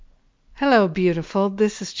Hello, beautiful.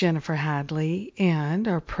 This is Jennifer Hadley, and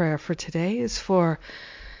our prayer for today is for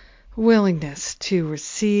willingness to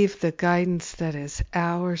receive the guidance that is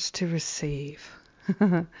ours to receive.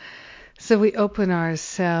 So we open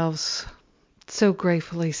ourselves so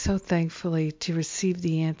gratefully, so thankfully to receive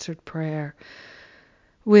the answered prayer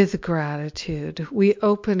with gratitude. We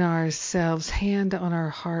open ourselves, hand on our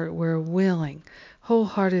heart. We're willing,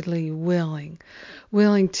 wholeheartedly willing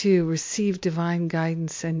to receive divine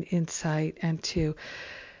guidance and insight and to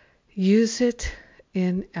use it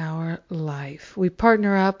in our life. We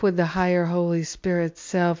partner up with the higher Holy Spirit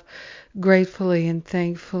self, gratefully and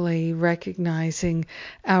thankfully recognizing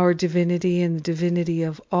our divinity and the divinity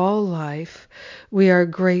of all life. We are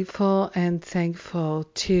grateful and thankful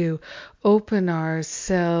to open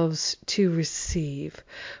ourselves to receive.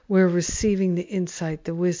 We're receiving the insight,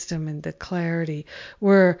 the wisdom, and the clarity.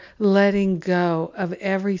 We're letting go of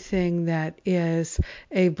everything that is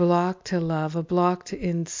a block to love, a block to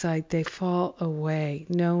insight. They fall away,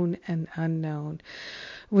 known and unknown.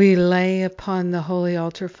 We lay upon the holy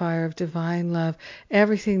altar fire of divine love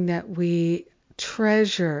everything that we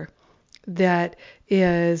treasure that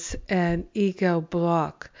is an ego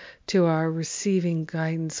block to our receiving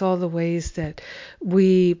guidance. All the ways that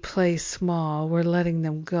we play small, we're letting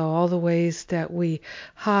them go. All the ways that we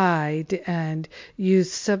hide and use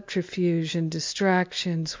subterfuge and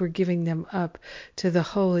distractions, we're giving them up to the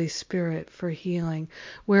Holy Spirit for healing.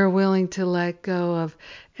 We're willing to let go of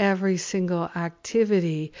every single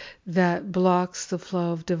activity that blocks the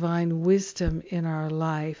flow of divine wisdom in our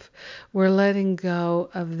life. We're letting go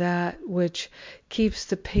of that which keeps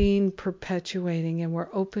the pain perpetuating, and we're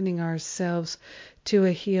opening ourselves to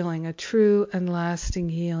a healing, a true and lasting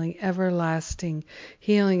healing. Everlasting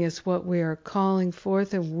healing is what we are calling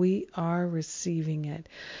forth, and we are receiving it.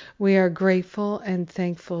 We are grateful and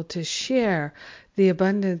thankful to share the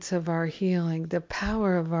abundance of our healing, the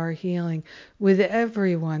power of our healing with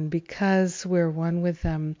everyone because we're one with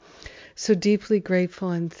them. So deeply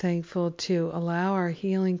grateful and thankful to allow our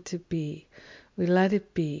healing to be. We let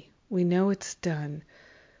it be. We know it's done.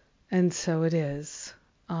 And so it is.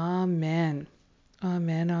 Amen.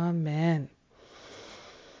 Amen.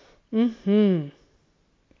 Amen.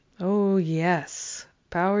 Oh, yes.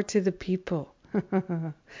 Power to the people.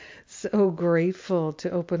 So grateful to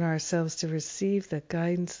open ourselves to receive the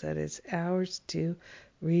guidance that is ours to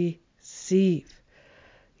receive.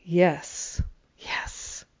 Yes.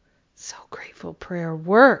 Yes. So grateful. Prayer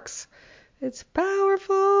works. It's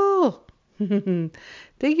powerful.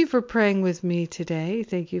 Thank you for praying with me today.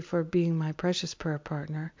 Thank you for being my precious prayer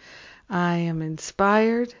partner. I am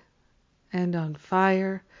inspired and on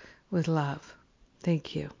fire with love.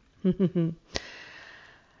 Thank you.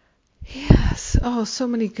 Yes. Oh, so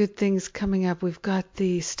many good things coming up. We've got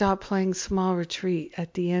the Stop Playing Small retreat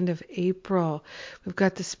at the end of April. We've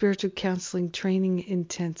got the Spiritual Counseling Training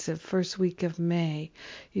Intensive first week of May.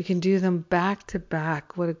 You can do them back to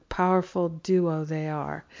back. What a powerful duo they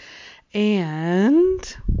are.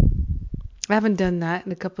 And I haven't done that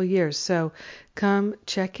in a couple of years, so come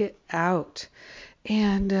check it out.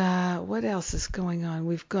 And what else is going on?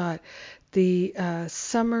 We've got the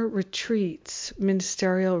summer retreats,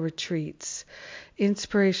 ministerial retreats,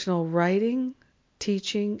 inspirational writing,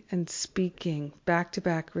 teaching, and speaking,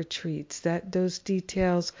 back-to-back retreats. Those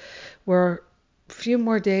details were a few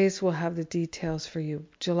more days. We'll have the details for you.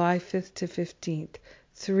 July 5th to 15th,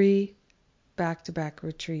 3 back-to-back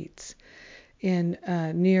retreats in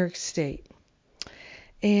New York State,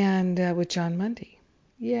 and with John Mundy.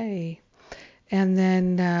 Yay! And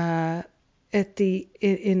then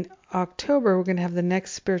in October, we're going to have the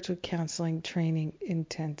next Spiritual Counseling Training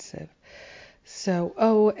Intensive.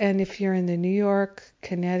 So, and if you're in the New York,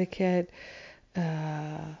 Connecticut,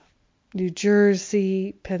 New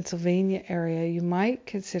Jersey, Pennsylvania area, you might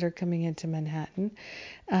consider coming into Manhattan.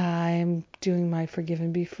 I'm doing my Forgive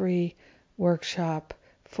and Be Free workshop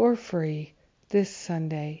for free this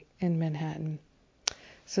Sunday in Manhattan.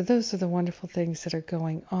 So those are the wonderful things that are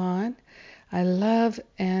going on. I love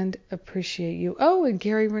and appreciate you. Oh, and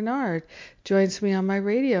Gary Renard joins me on my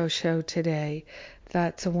radio show today.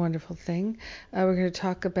 That's a wonderful thing. We're going to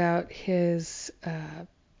talk about his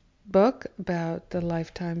book about the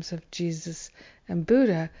lifetimes of Jesus and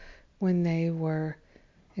Buddha when they were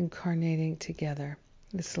incarnating together,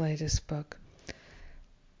 this latest book.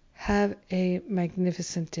 Have a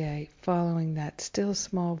magnificent day following that still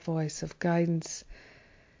small voice of guidance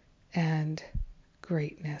and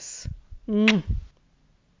greatness.